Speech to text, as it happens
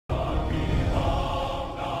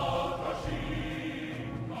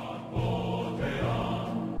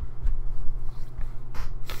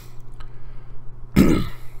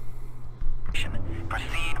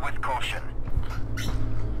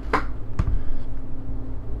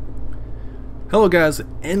Hello guys,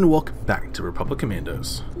 and welcome back to Republic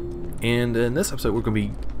Commandos. And in this episode we're going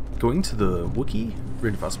to be going to the Wookiee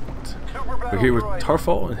reinforce point. We're here with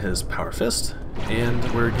Tarfall and his Power Fist, and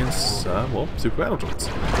we're against, well, Super Battle Droids.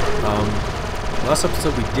 Last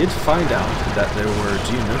episode we did find out that there were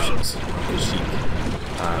GIngernator,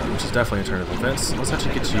 which is definitely a turn of events. Let's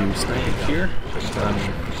actually get you sniping here. Just do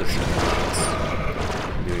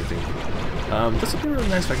anything. This would be really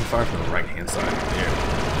nice if I can fire from the right hand side there.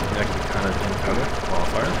 I can kind of in cover while I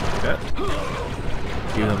fire, like that.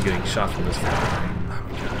 Even though I'm getting shot from this far. Oh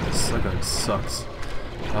my god, this gun sucks.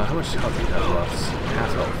 How much health do you have left?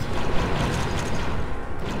 Half health.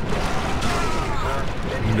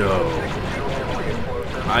 No.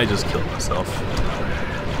 I just killed myself.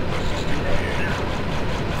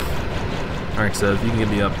 Alright, so if you can get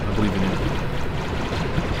me up, I believe in you.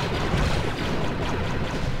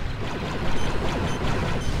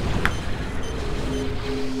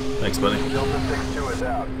 Thanks, buddy.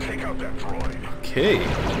 Okay,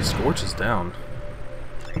 Scorch is down.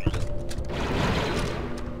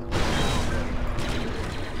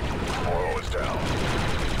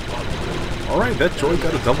 Alright, that droid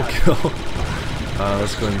got a double kill.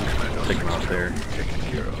 Let's go and take him out there.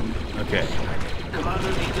 Okay.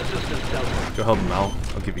 Go help him out.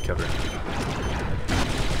 I'll give you cover.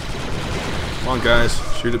 Come on, guys.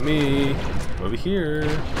 Shoot at me. Over here.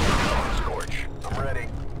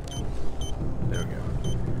 There we go.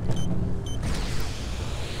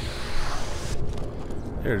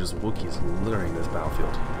 There are just Wookiees littering this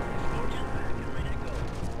battlefield.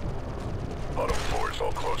 Bottom floor is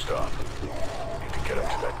all closed up. Need to get up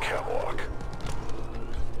to that catwalk.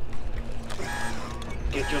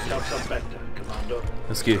 Get yourself some better, Commando.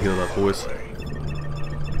 Let's get healed up, boys.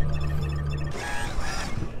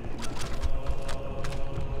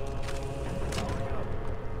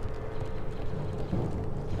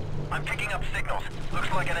 I'm picking up signals. Looks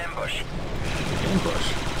like an ambush.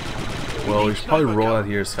 Ambush? Well, we should probably roll out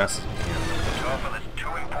here as fast as we can. Tarfall is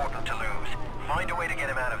too important to lose. Find a way to get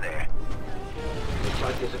him out of there. Looks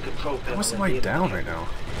like there's a control panel. What's somebody down right now?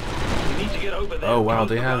 We need to get over there. Oh wow,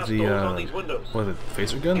 they have the, what are the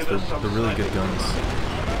phaser guns? They're really good guns.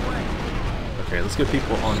 Okay, let's get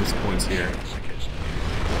people on these points here.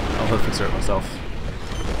 I'll have to fix it myself.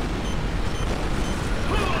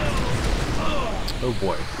 Oh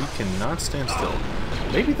boy, we cannot stand still.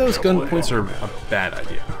 Maybe those gun points are a bad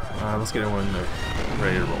idea. Let's get everyone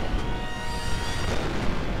ready to roll.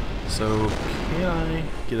 So, can I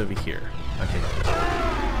get over here? Okay.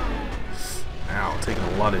 Ow, taking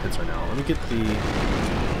a lot of hits right now. Let me get the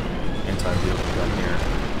anti-vehicle gun here.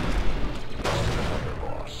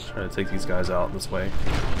 Try to take these guys out this way.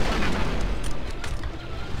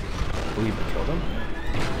 I believe I killed them.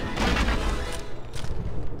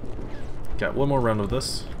 Got one more round of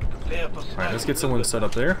this. Alright, let's get someone set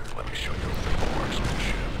up there.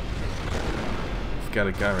 We've got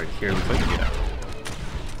a guy right here. Looks like, yeah.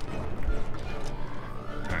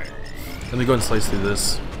 Alright. Let me go and slice through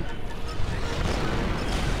this.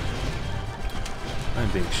 I'm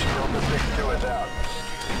being shot.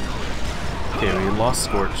 Okay, we lost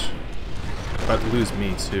Scorch. About to lose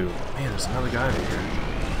me too. Man, there's another guy over here.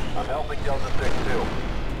 I'm helping Delta 6-2.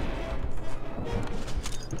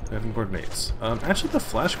 We have more grenades. Actually, the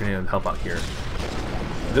flash grenade would help out here.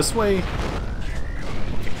 This way,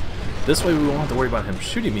 we won't have to worry about him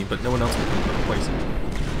shooting me, but no one else will come to replace him.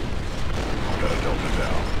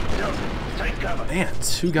 Man,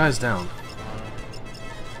 two guys down.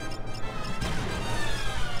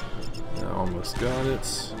 Almost got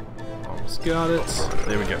it. Almost got it.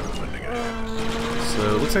 There we go.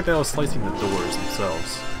 So, it looks like that was slicing the doors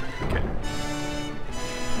themselves. Okay.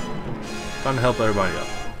 Time to help everybody up.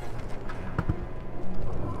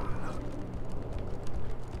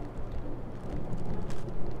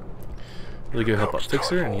 Really good help up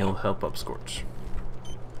Fixer, and he'll help up Scorch.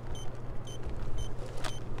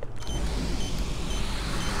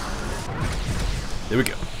 There we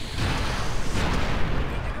go.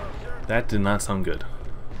 That did not sound good.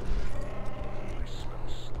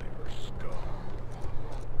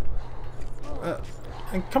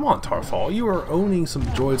 And come on, Tarfall, you were owning some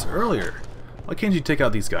droids earlier. Why can't you take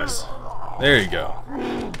out these guys? There you go.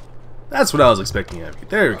 That's what I was expecting of you.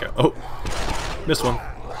 There we go. Oh, missed one.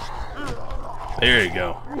 There you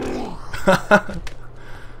go.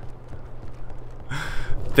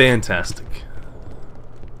 Fantastic.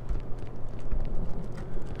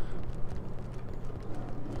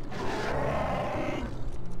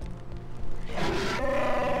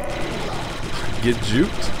 Get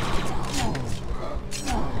juked?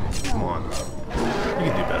 Come on. You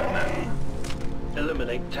can do better than that.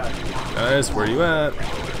 Eliminate target. Guys, where you at?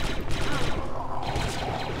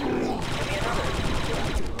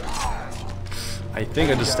 I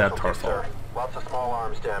think I just stabbed Tarfall. Lots of small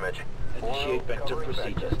arms damage. Initiate vector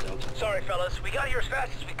procedures, Delta. Sorry, fellas. We got here as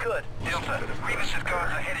fast as we could. Delta, Revis's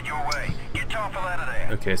guards are headed your way. Get Tarfall out of there.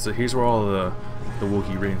 Okay, so here's where all the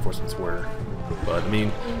Wookiee reinforcements were. But, I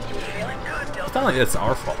mean, Feeling good, it's Delta. not like it's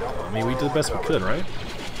our fault. I mean, we did the best we could, right?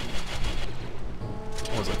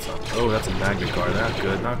 What was that sound? Oh, that's a magnet guard. Not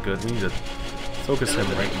good, not good. We need to focus him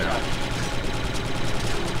right now.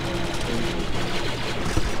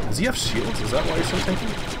 Does he have shields? Is that why he's so tanky?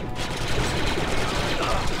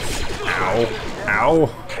 Ow. Ow.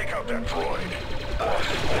 Take out that droid.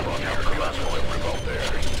 Hold on your guns while I rip out there.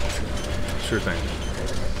 Sure thing.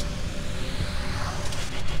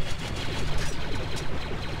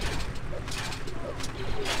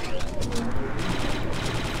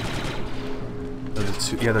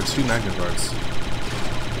 Yeah, they're two magnet guards.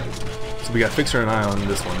 So we got Fixer and Eye on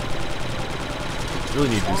this one. Really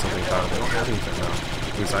need to do something about it. They don't have anything now.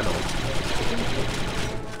 At least I don't.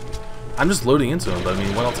 I'm just loading into them, but I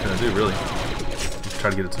mean, what else can I do, really?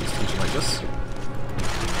 Try to get it to this tension like this.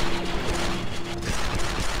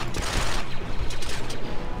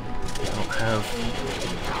 I don't have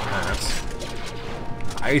that.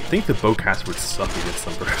 I think the bowcaster would suck against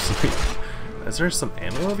them personally. Is there some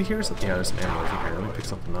ammo over here or something? Yeah, there's some ammo over here. Let me pick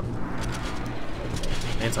something up.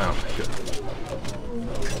 Anti-armor, good.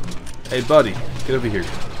 Hey buddy, get over here.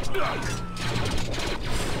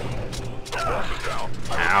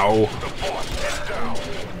 Ow.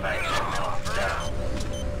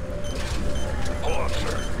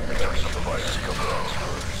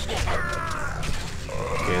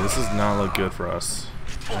 Okay, this does not look good for us,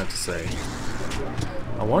 I have to say.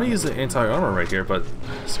 I want to use the anti-armor right here, but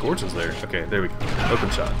Scorch is there. Okay, there we go.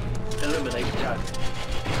 Open shot. Eliminate target.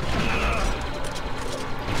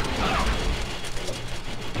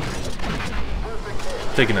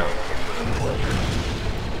 Taken out.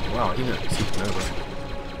 Wow, he didn't supernova.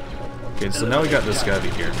 Okay, so now we got this guy over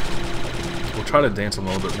here. We'll try to dance him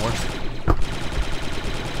a little bit more.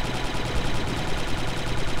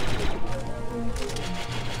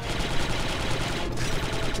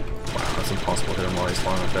 Wow, that's impossible to hit him while he's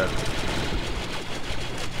flying like that.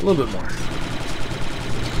 A little bit more.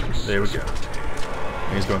 There we go.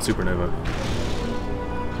 And he's going supernova.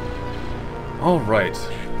 Alright.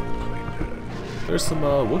 There's some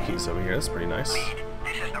Wookiees over here. That's pretty nice.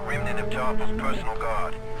 This is the remnant of Tarfall's personal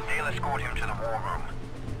guard. They'll escort him to the war room.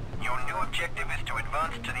 Your new objective is to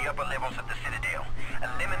advance to the upper levels of the Citadel.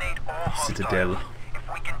 Eliminate all hostiles. Citadel. If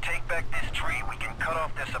we can take back this tree, we can cut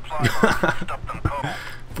off their supply routes and stop them cold.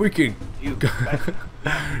 If we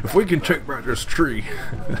can take back this tree.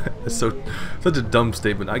 It's such a dumb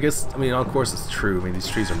statement. I guess, I mean, of course it's true. I mean, these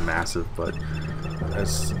trees are massive, but I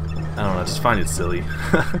don't know, I just find it silly.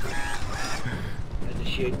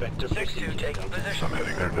 Initiate vector 6-2 procedures, taking Delta. position.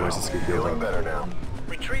 Alright boys, let's get healed up. Better now.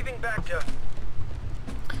 Retrieving back to...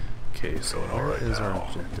 Okay, so where is our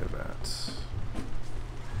objective at?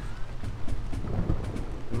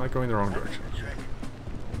 Am I going the wrong direction?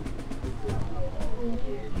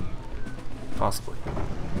 Possibly.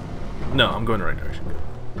 No, I'm going the right direction.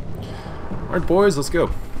 Alright boys, let's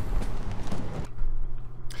go.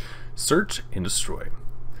 Search and destroy.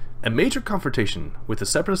 A major confrontation with the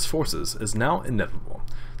Separatist forces is now inevitable.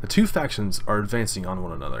 The two factions are advancing on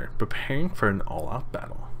one another, preparing for an all-out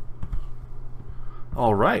battle.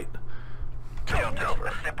 Alright. Delta,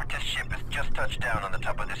 a Separatist ship has just touched down on the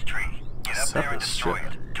top of this tree. Get up there and destroy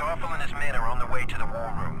it. Tarfall and his men are on the way to the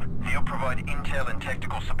war room. They'll provide intel and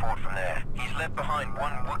technical support from there. He's left behind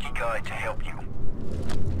one Wookiee guide to help you.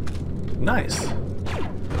 Nice.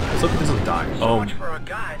 Let's hope he doesn't die. So much for a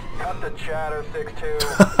guide. Cut the chatter,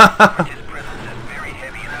 6-2. His presence is very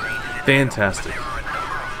heavy in the main city. Fantastic. There are a number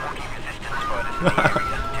of Wookiee resistance fighters in the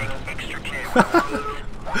area. Take extra care with the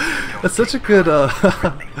That's such a good,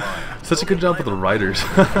 such a good job with the writers.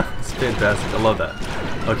 It's fantastic. I love that.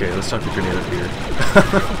 Okay, let's chuck the grenade up here.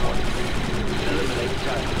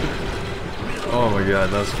 Oh my god,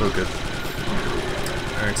 that was so good.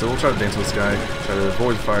 Alright, so we'll try to dance with this guy. Try to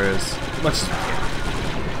avoid fire as much as we can.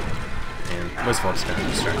 And most of all, just kind of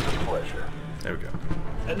distract him. There we go.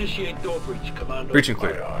 Initiate door breach, Commander. Breach and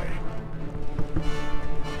clear. Aye, aye.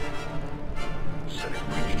 Setting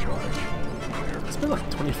breach charge. Clear. It's been like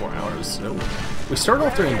 24 hours. So we started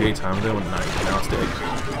off during daytime, then went night, and now it's day.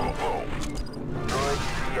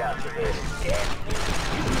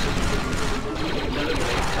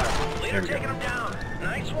 There we go.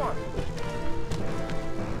 Nice one.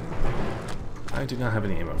 I do not have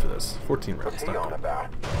any ammo for this. 14 rounds. Not good. About?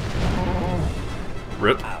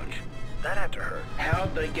 Rip. Ouch. That had to hurt.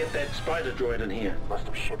 How'd they get that spider droid in here? Must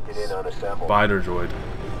have shipped it in unassembled. Spider droid.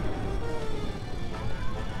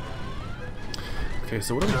 Okay,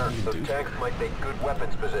 so what do we need to do? Tanks might make good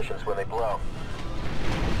weapons positions when they blow.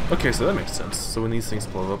 Okay, so that makes sense. So when these things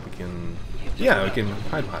blow up, we can... Yeah, we can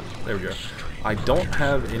hide behind them. There we go. I don't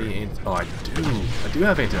have any... Oh, I do. I do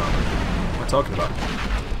have anti-armor. What am I talking about?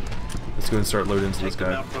 Let's go and start loading into this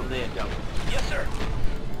guy. Yes, sir.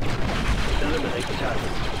 Eliminate the target.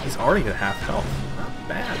 He's already at half health. Not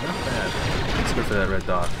bad, not bad. Let's go for that red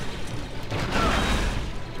dot.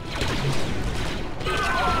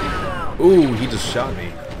 Ooh, he just shot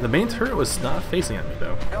me. The main turret was not facing at me,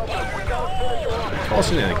 though. All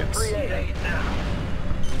shenanigans.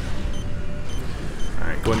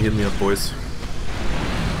 Alright, go ahead and hit me up, boys.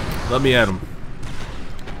 Let me at him.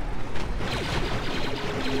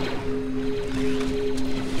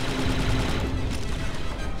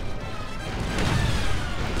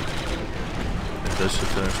 This should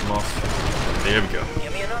finish him off. There we go.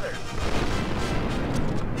 Give me another.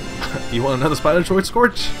 You want another spider droid,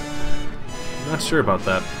 Scorch? I'm not sure about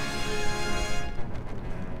that.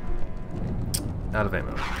 Out of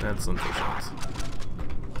ammo. That's unfortunate.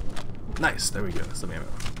 Nice, there we go. That's some ammo.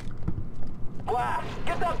 Blast!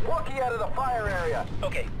 Get that Wookiee out of the fire area!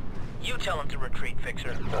 Okay, you tell him to retreat,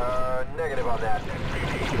 Fixer. Negative on that.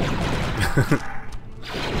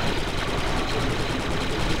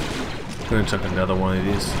 I'm gonna chuck another one of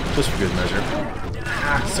these, just for good measure.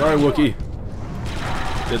 Ah, sorry, Wookiee.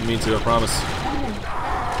 Didn't mean to, I promise.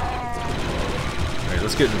 Alright,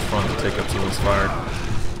 let's get in front and take up some of this fire.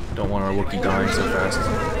 Don't want our Wookiee dying so fast.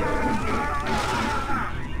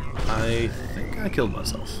 I think I killed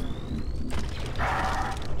myself.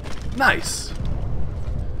 Nice!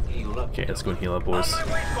 Okay, let's go and heal up, boys. On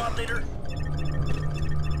my way, squad leader.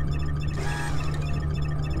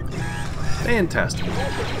 Fantastic.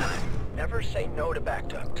 Never say no to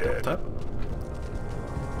back up. Dead. Up.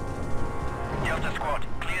 Delta Squad,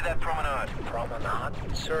 clear that promenade. Promenade,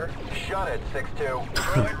 sir. Shut it, 6-2.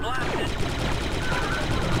 Droid blasted.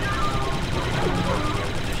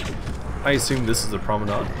 I assume this is the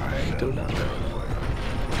promenade. I do not know.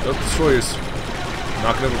 Oh, destroyers.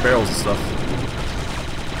 Knocking over barrels and stuff.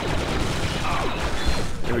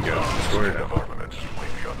 Here we go. Destroyer Have down. armaments way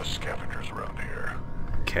beyond the scavengers around here.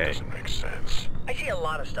 Okay. Doesn't make sense. I see a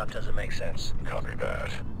lot of stuff doesn't make sense. Copy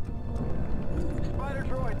that. Spider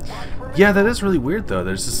droid, watch for me. Yeah, that is really weird though.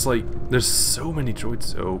 There's just like, there's so many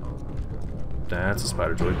droids. Oh, that's a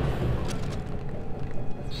spider droid.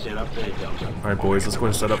 Set up there, Delta. Alright boys, let's go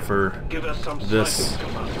and set up for Give us some this.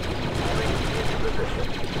 seconds, Commander.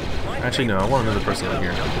 Actually no, I want another person over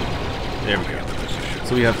here. There we go.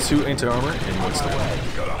 So we have 2 anti-armor and 1 sniper.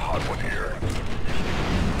 Got a hot one here.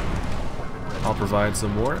 I'll provide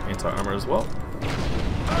some more anti-armor as well.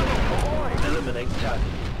 Eliminate target.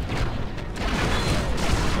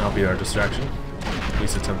 That'll be our distraction. At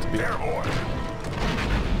least attempt to be. Airborne.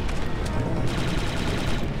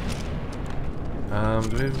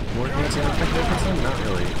 Do we have more anti-armor this time? Not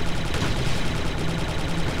really.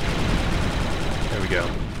 There we go.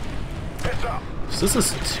 Heads up. So this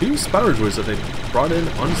is 2 spider droids that they brought in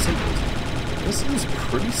unassembled. This is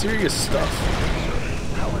pretty serious stuff.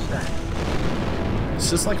 How was that? It's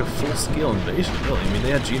just like a full-scale invasion, really. I mean, they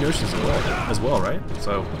had GIngernator as well, right?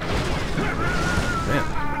 So, man.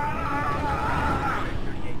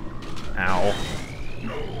 Ow.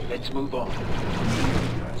 Let's move on.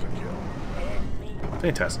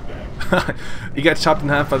 Fantastic. You got chopped in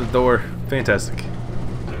half by the door. Fantastic.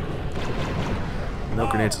 No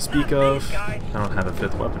grenades to speak of. I don't have a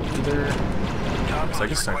 5th weapon either. So I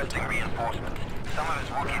guess sniper time. Reinforcements. Some of his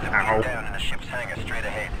Wookiees are pinned down in the ship's hangar straight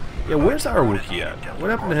ahead. Yeah, where's our Wookiee at? What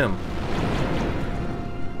happened to him?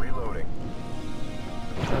 Reloading.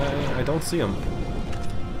 I don't see him.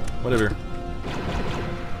 Whatever.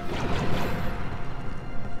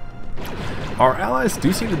 Our allies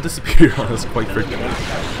do seem to disappear on us quite frequently.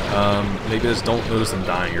 Maybe I just don't notice them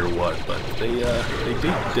dying or what, but they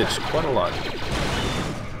do ditch quite a lot.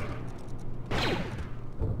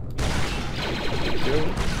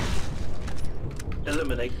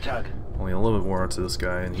 Eliminate target. Only a little bit more onto this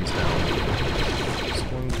guy, and he's down. Just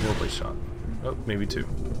 1 roleplay shot. Oh, maybe 2.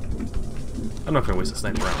 I'm not gonna waste a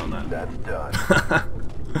sniper round on that. That's done.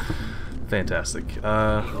 Fantastic. Heal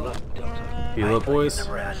up, Delta. Heal up, boys.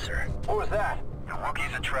 Never asked, sir. What was that? The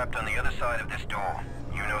Wookiees are trapped on the other side of this door.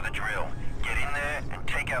 You know the drill. Get in there and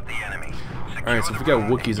take out the enemy. Alright, so if we got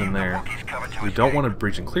Wookiees in there, we don't want to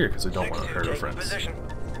breach and clear because we don't want to hurt our friends. Position.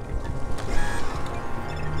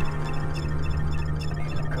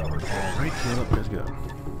 Alright, heal up, guys, go.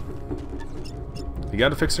 You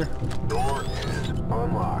got a fixer? Door is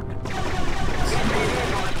unlocked.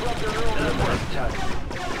 Eliminate target.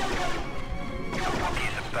 The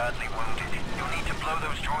Wookiees are badly wounded. You'll need to blow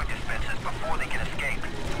those droid dispensers before they can escape.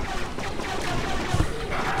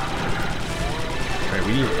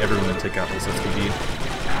 take out this SPV.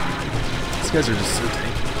 These guys are just so tanky.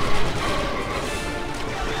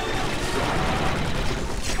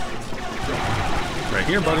 Right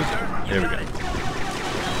here, buddy. There we go.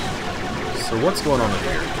 So what's going on in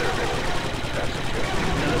here?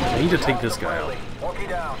 I need to take this guy out. Wookie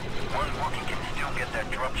down. One Wookie can still get that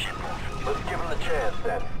dropship off. Let's give him the chance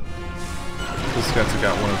then. This guy took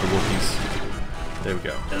out one of the Wookiees. There we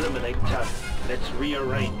go. Eliminate Tug. Let's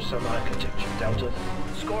rearrange some architecture, Delta.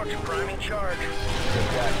 Scorch, priming charge.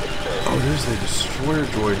 Oh, there's the destroyer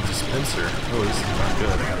droid dispenser. Oh, this is not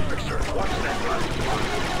good. Watch that one.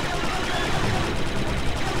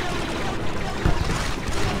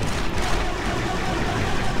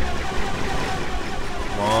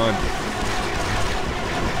 Come on.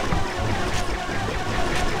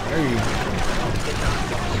 Where are you?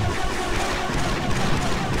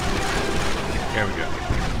 There we go.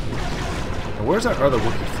 Now, where's our other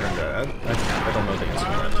Wookiee friend at? I don't know the answer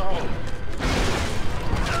to that.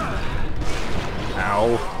 Ow.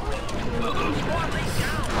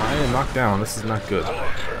 I am knocked down. This is not good.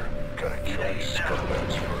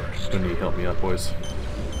 Gonna need help me up, boys.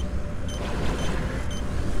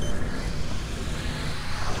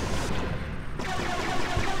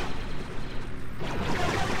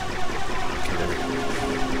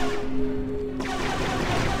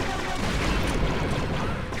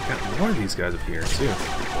 More of these guys up here too.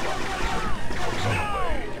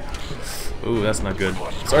 Ooh, that's not good.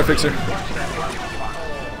 Sorry, Fixer.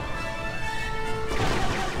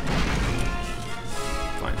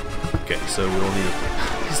 Fine. Okay, so we'll need a...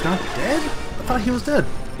 He's not dead? I thought he was dead.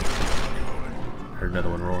 Heard another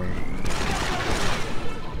one rolling.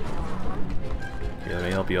 Here, let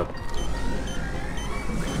me help you up.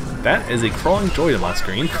 That is a crawling droid on my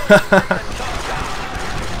screen.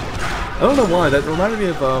 I don't know why, that reminded me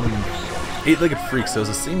of Eight-Legged Freaks. There was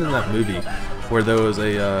a scene in that movie where there was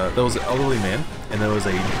an elderly man and there was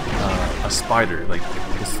a spider, like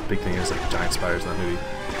this big thing. There's like giant spiders in that movie.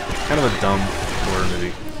 Kind of a dumb horror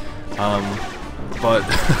movie. But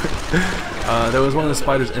there was one of the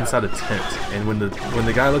spiders inside a tent, and when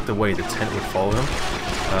the guy looked away, the tent would follow him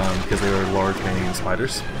because they were large man-eating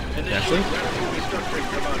spiders. Actually,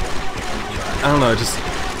 I don't know.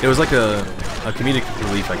 It was like a comedic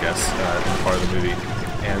relief, I guess, in part of the movie,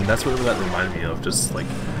 and that's what that reminded me of, just like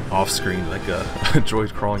off-screen, like a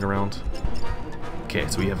droid crawling around. Okay,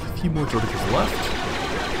 so we have a few more droids left,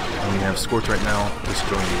 and we have Scorch right now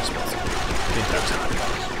destroying the dispenser. Fantastic.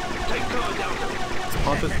 Let's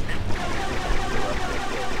pop it.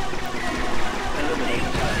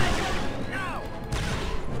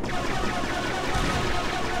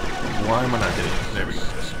 Why am I not hitting it? There we go.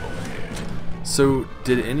 So,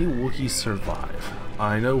 did any Wookiees survive?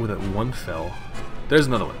 I know that one fell. There's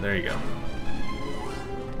another one. There you go.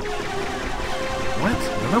 What?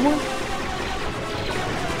 Another one?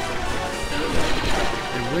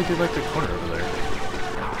 They really did like the corner over there.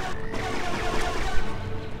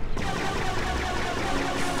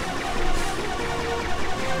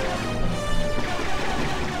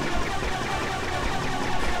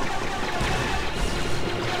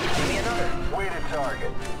 Give me another. Weighted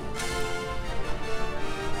target.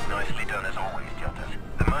 Nicely done as always, Delta.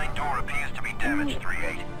 The main door appears to be damaged,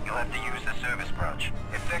 3-8. You'll have to use the service branch.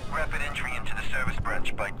 Effect rapid entry into the service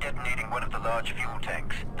branch by detonating one of the large fuel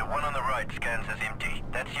tanks. The one on the right scans as empty.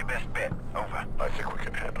 That's your best bet. Over. I think we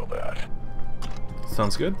can handle that.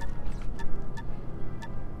 Sounds good.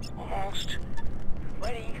 Almost.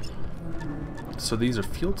 Ready. So these are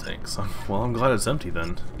fuel tanks. Well, I'm glad it's empty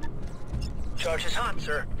then. Charge is hot,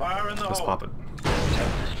 sir. Fire in the Let's hole. pop it.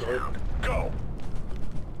 Go!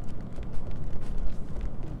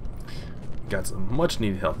 Got some much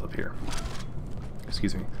needed health up here.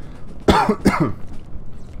 Excuse me. Here we go.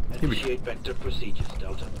 Initiate vector procedures,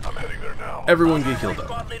 Delta. I'm heading there now. Everyone get healed up.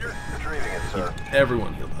 Squad leader. Retrieving it, sir.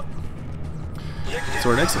 Everyone healed up. So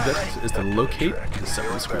our next objective is to locate and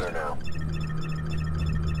separate this Better cruiser. now.